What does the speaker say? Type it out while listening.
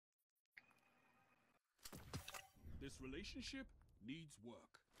This relationship needs work.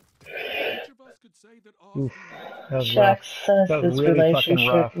 Each of us could say that ours Oof, that was Chuck rough. says That was this really fucking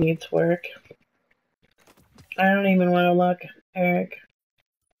relationship rough. needs work. I don't even want to look, Eric.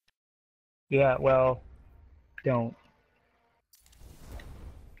 Yeah, well, don't.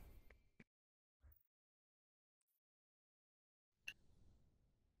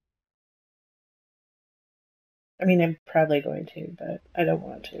 I mean, I'm probably going to, but I don't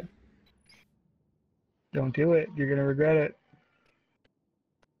want to. Don't do it. You're gonna regret it.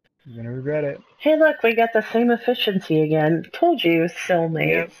 You're gonna regret it. Hey, look, we got the same efficiency again. Told you,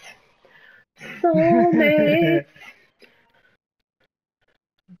 soulmates. Soulmates!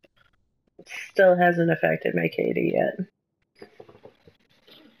 Still hasn't affected my Katie yet.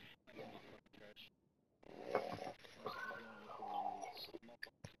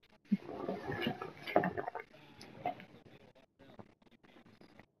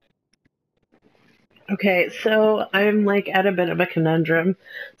 Okay, so I'm like at a bit of a conundrum.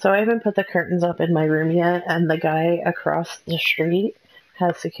 So I haven't put the curtains up in my room yet, and the guy across the street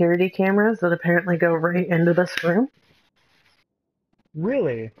has security cameras that apparently go right into this room.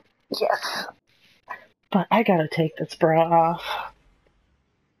 Really? Yes. But I gotta take this bra off.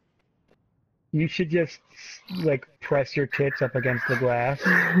 You should just, like, press your tits up against the glass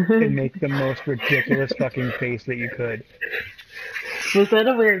and make the most ridiculous fucking face that you could. Was that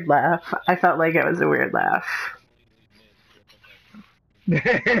a weird laugh? I felt like it was a weird laugh.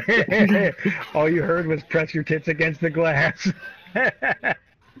 All you heard was press your tits against the glass.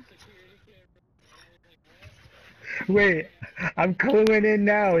 Wait, I'm cluing in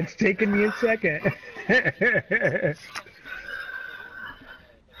now. It's taking me a second.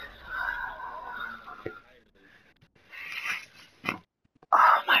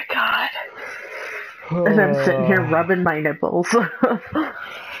 Oh my god. And I'm sitting here rubbing my nipples.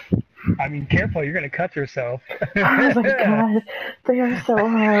 I mean, careful, you're gonna cut yourself. Oh my god. They are so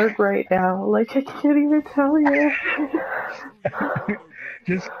hard right now. Like, I can't even tell you.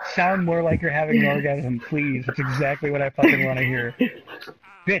 Just sound more like you're having an orgasm, please. That's exactly what I fucking want to hear.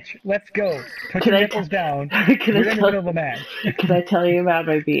 Bitch, let's go. Put your nipples down. We're in the middle of a match. Can I tell you about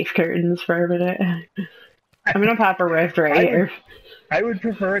my beef curtains for a minute? I'm gonna pop a rift right here. I would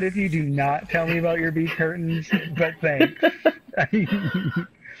prefer it if you do not tell me about your beef curtains, but thanks.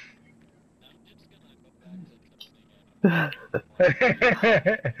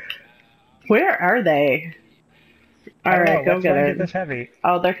 Where are they? Alright, go get it. Get this heavy.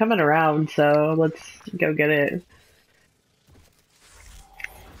 Oh, they're coming around, so let's go get it.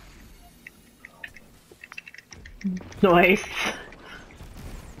 Nice.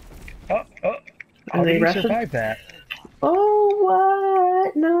 Oh, how did you survive that? Oh,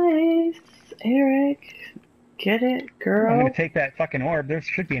 what? Nice. Eric. Get it, girl. I'm gonna take that fucking orb. There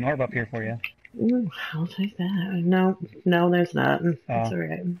should be an orb up here for you. I'll take that. No, there's not. That's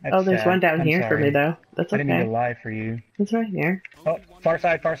alright. Oh, there's sad. one down here for me, though. That's okay. I didn't mean to lie for you. It's right here. Oh, far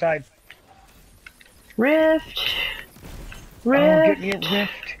side, far side. Rift! Rift! Oh, get me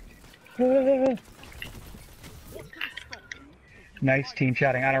a rift. Nice team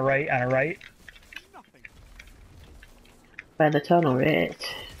shotting. On a right, on a right. By the tunnel, right?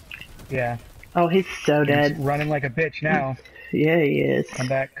 Yeah. Oh, he's so dead. He's running like a bitch now. Yeah, he is. Come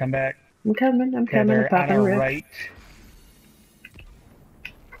back, come back. I'm coming, I'm coming. They're on our rift. right.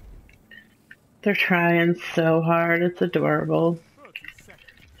 They're trying so hard. It's adorable.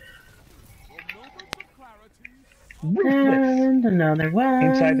 And another one.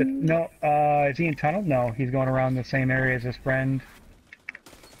 Inside the... No, is he in tunnel? No, he's going around the same area as his friend.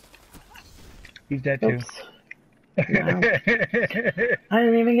 He's dead too. Wow. I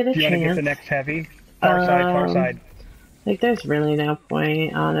didn't even get a chance. Do you want to get the next heavy? Far side, far side. Like, there's really no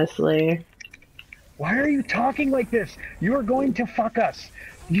point, honestly. Why are you talking like this? You are going to fuck us.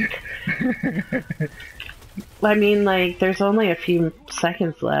 I mean, like, there's only a few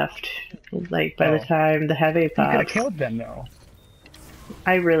seconds left. Like, by the time the heavy pops. You could have killed them, though.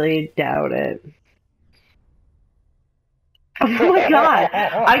 I really doubt it. Oh my god!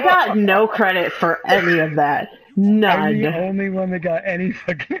 I got no credit for any of that. None. I'm the only one that got any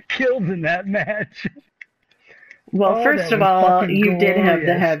fucking kills in that match. Well, first of all, you did have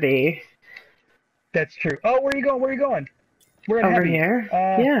the heavy. That's true. Oh, where are you going? Where are you going? We're at Over heavy. here?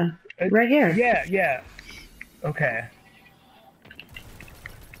 Yeah. Right here. Yeah, yeah. Okay.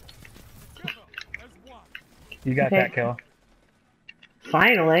 You got that kill.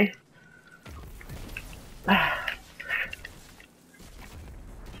 Finally.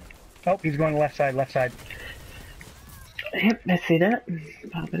 Oh, he's going left side, left side. Yep, I see that.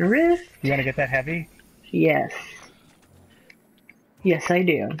 Popping a wrist. You want to get that heavy? Yes. Yes, I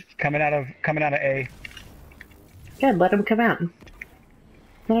do. Coming out of A. Good, let him come out.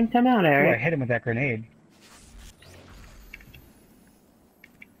 Let him come out, Ooh, I Eric. hit him with that grenade.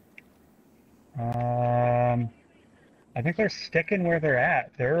 I think they're sticking where they're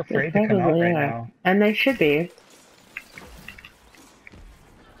at. They're afraid to come out Probably right are. now. And they should be.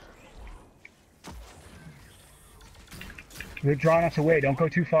 They're drawing us away. Don't go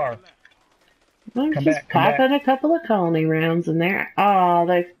too far. I'm Come just back, come popping a couple of colony rounds in there. Oh,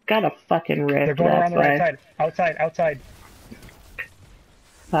 they've got a fucking rift. They're going around That's the right why. side. Outside, outside.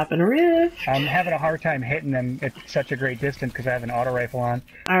 Popping a rift. I'm having a hard time hitting them at such a great distance because I have an auto rifle on.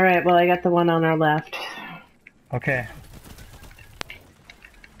 Alright, well, I got the one on our left. Okay.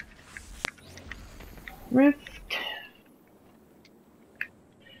 Rift.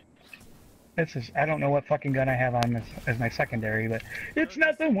 This is, I don't know what fucking gun I have on this as my secondary, but it's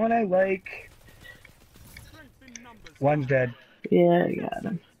not the one I like. One's dead. Yeah, I got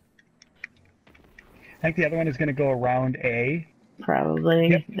him. I think the other one is going to go around A. Probably.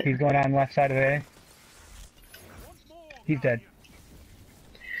 Yep, he's going on left side of A. He's dead.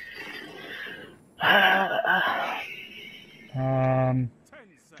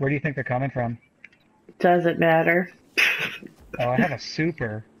 Where do you think they're coming from? Doesn't matter. Oh, I have a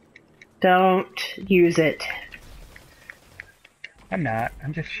super. Don't use it. I'm not.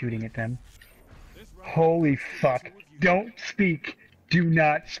 I'm just shooting at them. Holy fuck. Don't speak. Do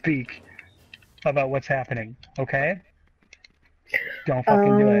not speak about what's happening, okay? Don't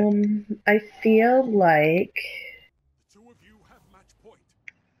fucking do it. I feel like... The two of you have match point.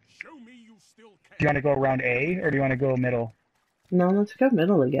 Show me you still Do you can. want to go around A, or do you want to go middle? No, let's go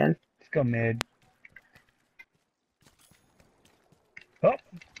middle again. Let's go mid. Oh, It's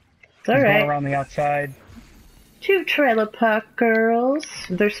he's going alright. around the outside. Two trailer park girls.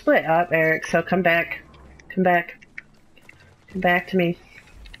 They're split up, Eric, so come back. Come back. Come back to me.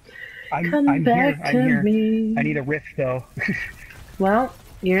 Come I'm back here. I'm to here. me. I need a rift, though. Well,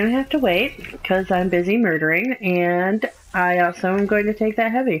 you're gonna have to wait, because I'm busy murdering, and I also am going to take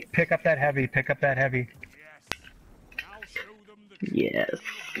that heavy. Pick up that heavy. Pick up that heavy. Yes. Now show them the truth. Yes.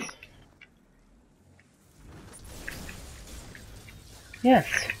 Yes.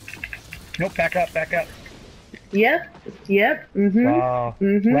 Nope, back up, back up. Yep. Yep. Mm-hmm. Wow.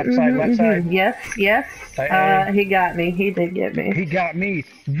 Mm-hmm, Left side, left side. Yes, yes. He got me. He did get me. He got me.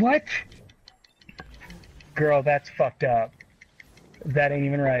 What? Girl, that's fucked up. That ain't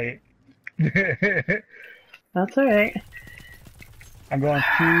even right. That's alright. I'm going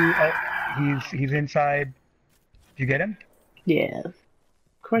to... Oh, he's inside. Did you get him? Yeah. Of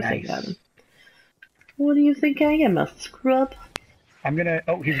course Nice. I got him. What do you think I am, a scrub? I'm gonna...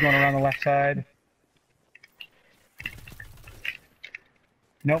 Oh, he's going around the left side.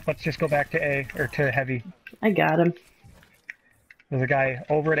 Nope, let's just go back to A, or to heavy. I got him. There's a guy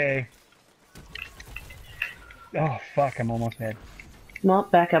over at A. Oh, fuck, I'm almost dead. Well,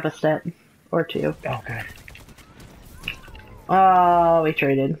 back up a step. Or two. Oh, good. Oh, we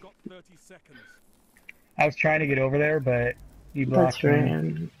traded. Got 30 seconds. I was trying to get over there, but you blocked That's me.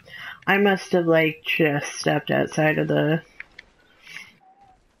 right. I must have, like, just stepped outside of the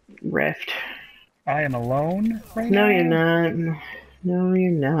rift. I am alone right No, now? you're not. No,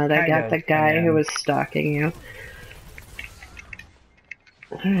 you're not. I Kind got of, the guy I am. who was stalking you.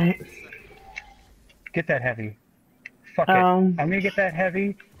 Alright. Get that heavy. Fuck it. I'm gonna get that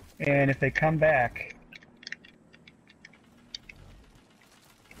heavy, and if they come back...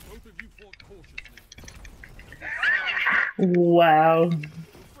 Both of you fought cautiously. Wow. Your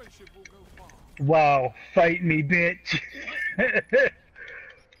friendship will go far. Wow, fight me, bitch!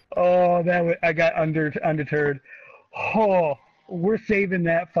 Oh, I got undeterred. Oh, we're saving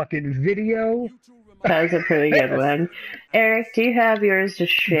that fucking video. You two remember That was a pretty good one. Eric, do you have yours to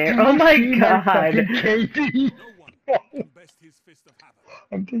share? Do Oh you my see god. fucking KD? no one can best his fist of habit.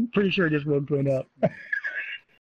 I'm pretty sure I just woke one up.